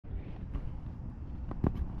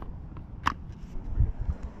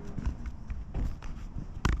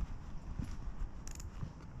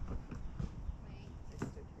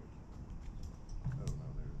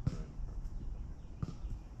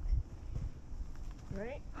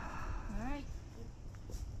Right? All right.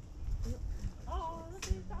 Oh, look at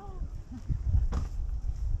the dog.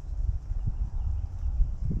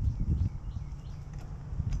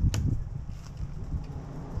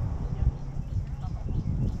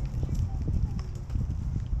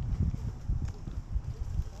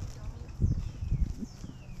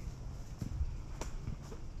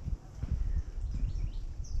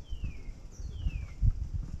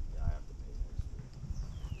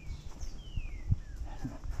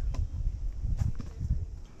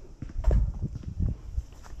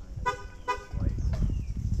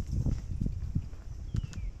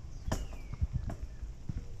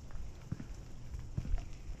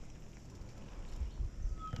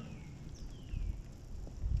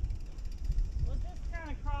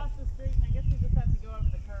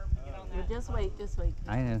 Just wait, just wait.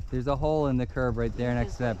 I know. There's a hole in the curb right there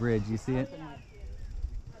next to that bridge. You see it?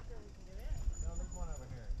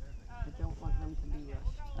 I don't want them to be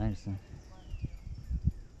rushed. I understand.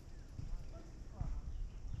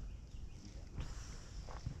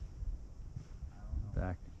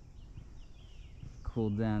 Back.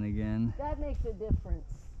 Cooled down again. That makes a difference.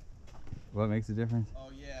 What makes a difference?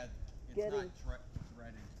 Oh yeah, it's Getting. not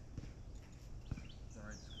threaded.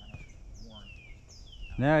 Sorry, it's kind of worn.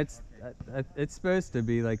 No, it's Okay. it's supposed to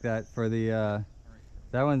be like that for the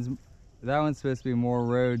that one's supposed to be more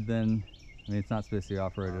road than, I mean, it's not supposed to be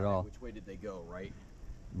off-road at all. Which way did they go, right?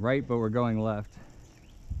 Right, but we're going left.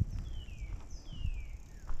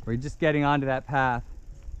 We're just getting onto that path.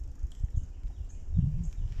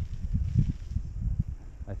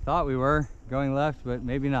 I thought we were going left, but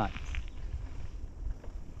maybe not.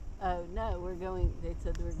 Oh no, we're going, they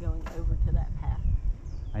said we're going over to that path.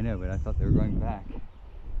 I know, but I thought they were going back.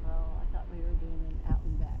 Well, I thought we were doing an out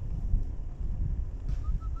and back.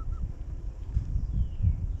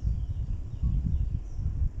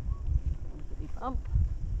 Bumpity bump.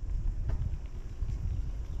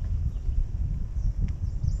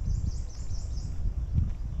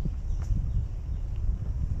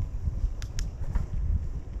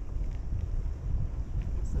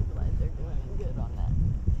 I'm so glad they're doing good on that.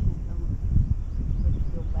 Would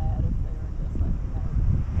feel bad if they were just like, no.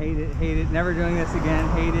 Hate it, never doing this again,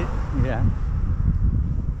 hate it. Yeah.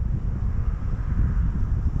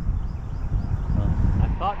 Well, I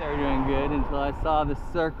thought they were doing good until I saw the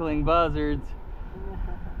circling buzzards.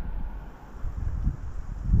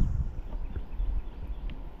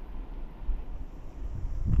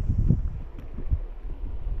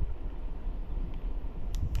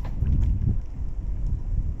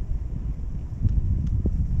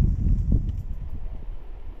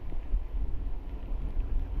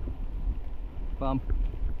 Bump.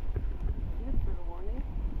 Good for the warning.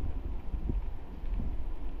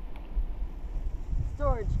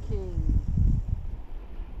 Storage King.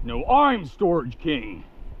 No, I'm Storage King.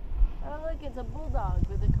 Oh look, it's a bulldog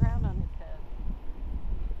with a crown on his head.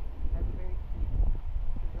 That's very cute.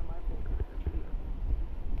 These are my favorite. They're cute.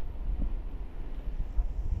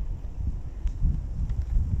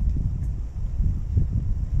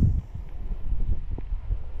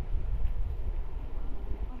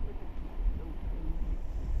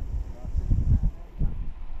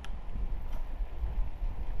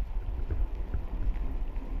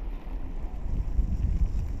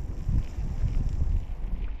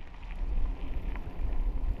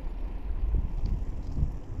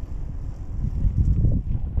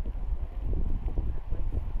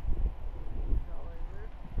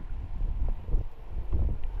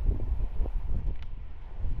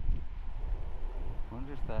 I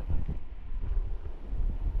wonder if that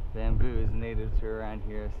bamboo is native to around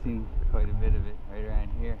here. I've seen quite a bit of it right around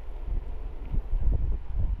here.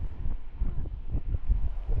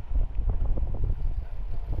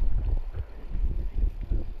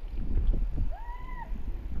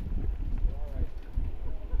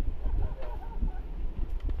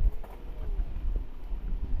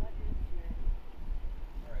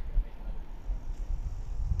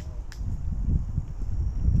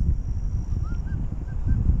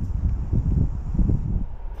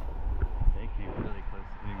 They came really close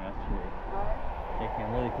to hitting that tree. They came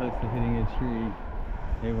really close to hitting a tree.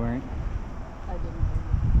 They weren't. I didn't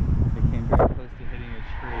hear They came very close to hitting a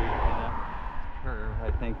tree in that curve.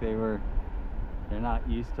 I think they're not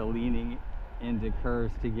used to leaning into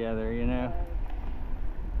curves together, you know?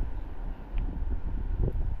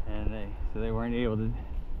 And so they weren't able to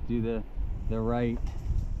do the right.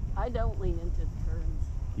 I don't lean into turns.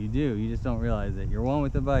 You do, you just don't realize it. You're one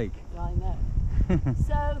with the bike. I know.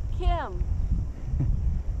 So, Kim.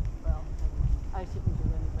 Well, I shouldn't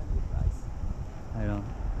give anybody advice. I don't.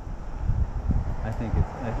 I think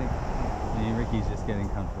Ricky's just getting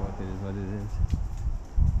comfortable with it, is what it is.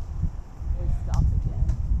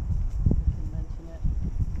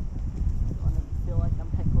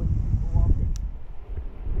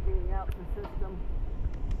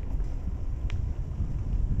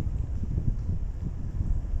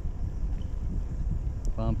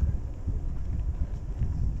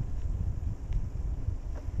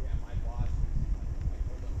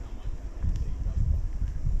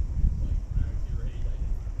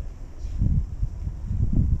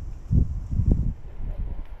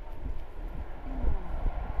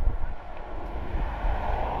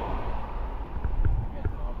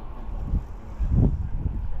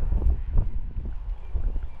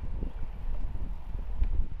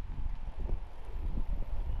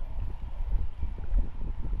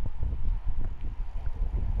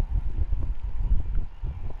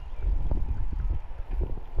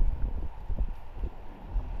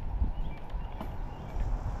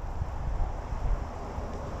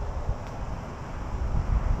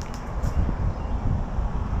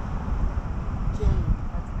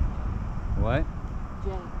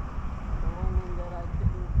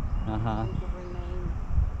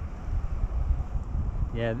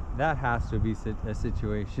 Yeah, that has to be a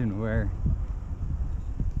situation where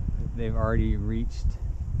they've already reached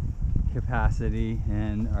capacity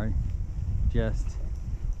and are just,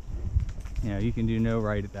 you know, you can do no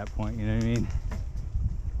right at that point, you know what I mean?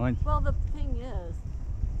 Well, the thing is,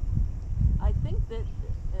 I think that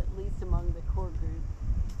at least among the core group,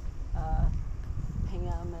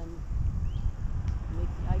 Pam and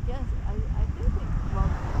Nikki, I guess, I think that, well,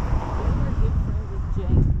 they were good friends with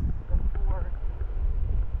Jane before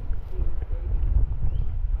she was dating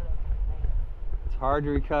whatever his name is. It's hard to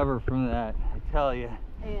recover from that, I tell you.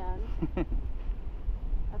 And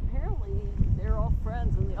apparently they're all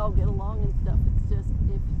friends and they all get along and stuff. It's just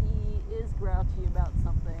if he is grouchy about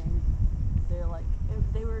something, they're like,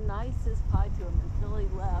 they were nice as pie to him until he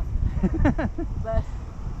left. But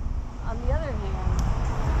on the other hand,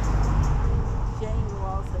 Jane will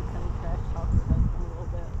also kind of trash talk her husband a little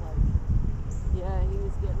bit. Like, yeah, he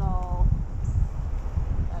was getting all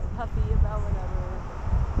huffy about whatever.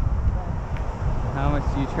 But How much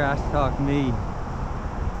do you trash talk me?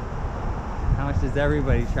 How much does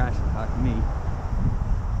everybody trash talk me?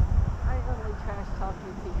 I only trash talk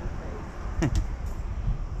you to your face.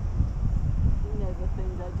 You know the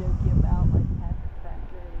things I joke you about, like Patrick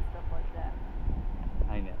Factor and stuff like that.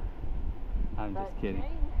 I know. I'm But just kidding.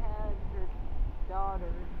 Jane had her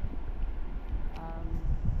daughter,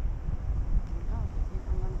 gosh, I can't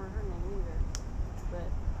remember her name either, but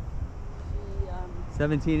she,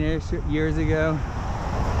 17 years ago. she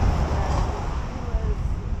was,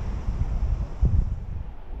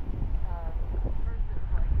 first it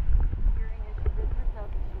was like hearing issues, it turns out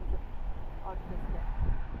that she was autistic.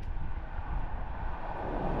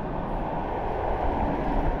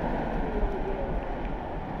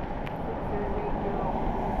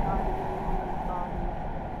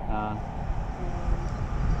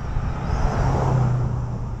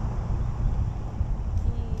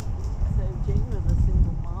 So Jane was a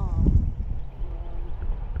single mom, and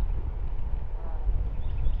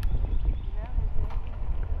his name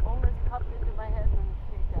almost popped into my head and then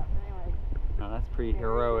escaped out. But anyway, Oh, that's pretty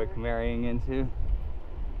heroic marrying into.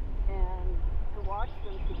 and to watch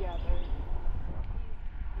them together,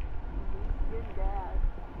 he's a good dad,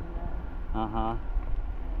 you know. Uh-huh.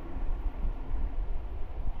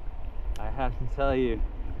 I have to tell you,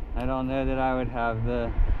 I don't know that I would have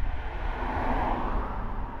the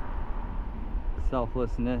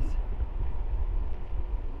selflessness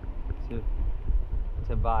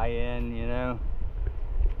to buy in, you know,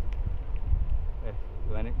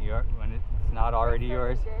 when it's not already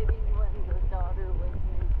yours. Dating when the daughter was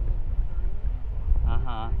maybe 3.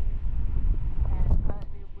 Uh-huh. But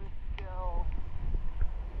it was still,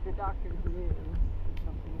 the doctors knew that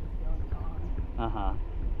something was going on. Uh-huh.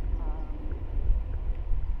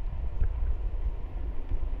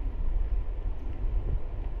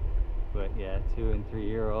 But yeah, 2 and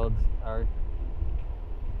 3-year-olds are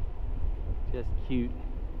just cute.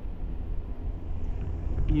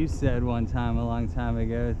 You said one time a long time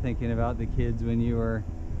ago, thinking about the kids when you were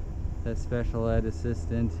a special ed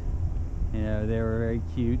assistant, you know, they were very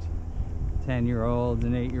cute, 10-year-olds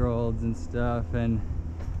and 8-year-olds and stuff, and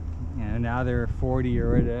you know, now they're 40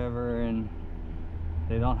 or whatever, and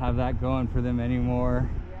they don't have that going for them anymore.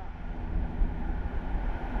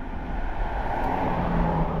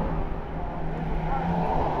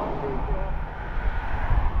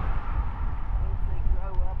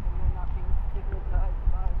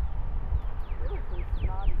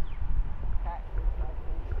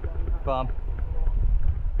 Bump.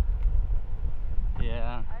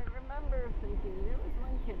 Yeah. I remember thinking there was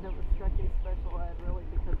one kid that was struck in special ed really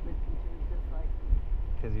because the teacher was just like,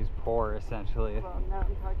 Because he's poor, essentially. well, now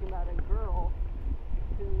I'm talking about a girl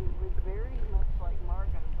who was very much like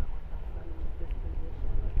Margot, but with a funny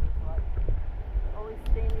disposition. It was like always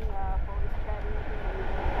standing up, always chatting with her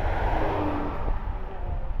neighbor,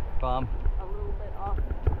 Bump. a little bit off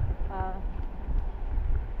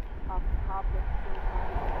topic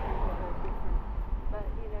sometimes, different. But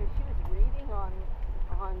you know, she was reading on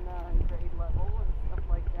grade level and stuff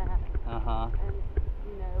like that. Uh-huh. And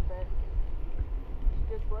you know, but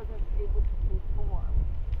she just wasn't able to conform.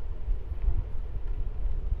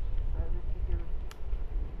 So the teacher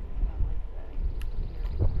finally said,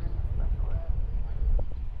 "You're in special ed."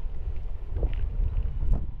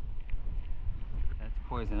 That's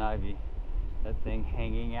poison ivy. That thing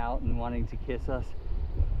hanging out and wanting to kiss us.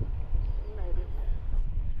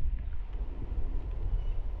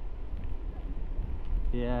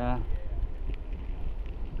 Yeah.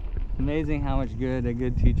 It's amazing how much good a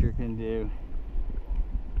good teacher can do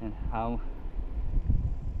and how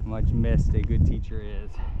much missed a good teacher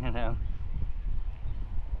is, you know.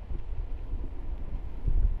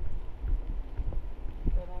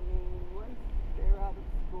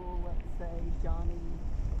 Johnny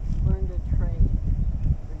learned a trade,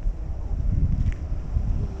 for example,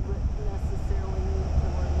 he wouldn't necessarily need to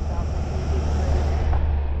worry about making a big trade.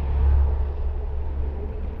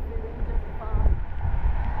 Maybe he fit in just fine.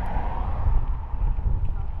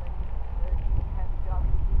 Something that he had a job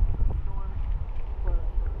to do at the store, or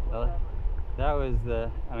Well, whatever. that was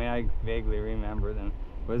I mean, I vaguely remember them.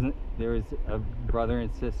 Wasn't there was a brother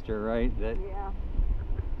and sister, right? That Yeah.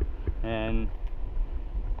 and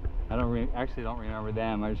I actually don't remember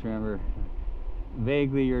them. I just remember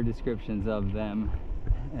vaguely your descriptions of them,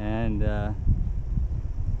 and their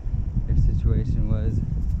situation was.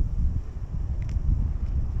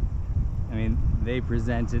 I mean, they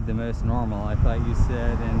presented the most normal, I thought you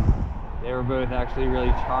said, and they were both actually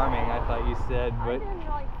really charming, I thought you said, I but didn't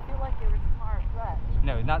really feel like they were smart, but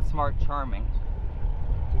no, not smart, charming.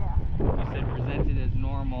 yeah. You said presented as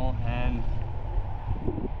normal and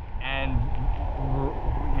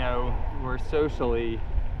you know, were socially,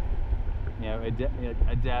 you know,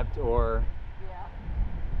 adept, or Yeah.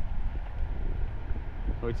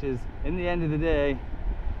 which is, in the end of the day,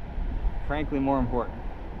 frankly more important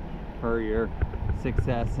for your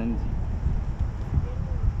success and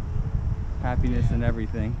happiness and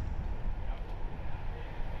everything.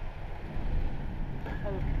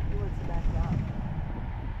 Oh, he wants to back out.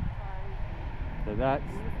 Sorry. So that's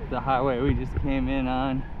the highway we just came in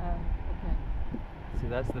on. Oh, okay. So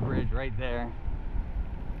that's the bridge right there.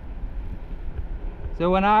 So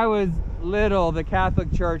when I was little, the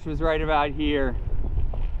Catholic Church was right about here.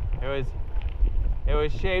 It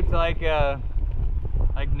was shaped like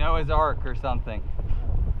Noah's Ark or something.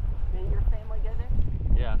 Did your family go there?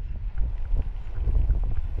 Yeah.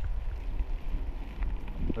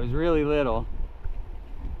 It was really little.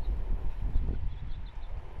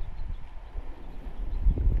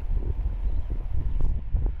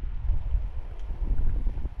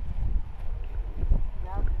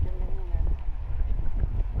 Now it's Dominion.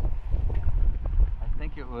 I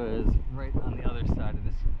think it was right on the other side of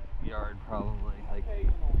this yard, probably. Like,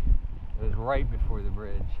 Occasionally. it was right before the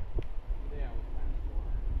bridge, Yeah, it was kind of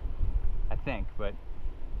short. I think. But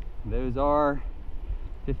those are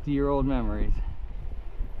 50-year-old memories.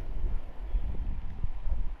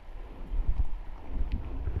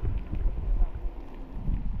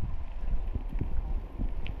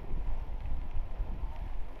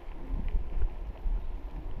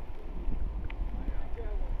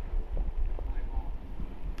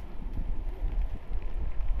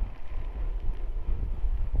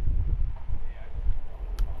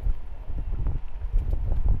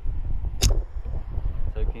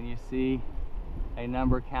 So can you see a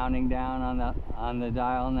number counting down on the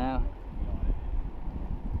dial now?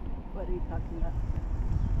 What are you talking about?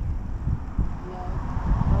 No.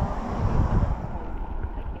 Well, maybe,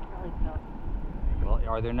 but I can't really tell. Well,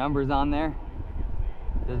 are there numbers on there?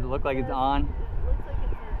 Does it look like it's on? It looks like it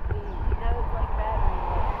says B. No, it's like battery.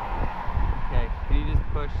 Okay, can you just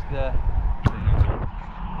push the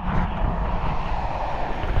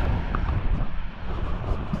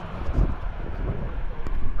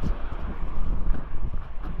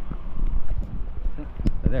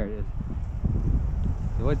oh, there it is.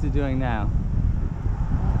 So what's it doing now?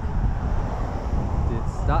 Did it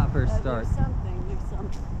stop or start? There's something. There's some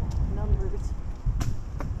numbers.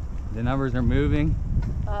 The numbers are moving.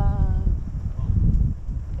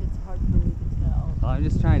 It's hard for me to tell. Well, I'm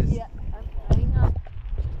just trying to Yeah.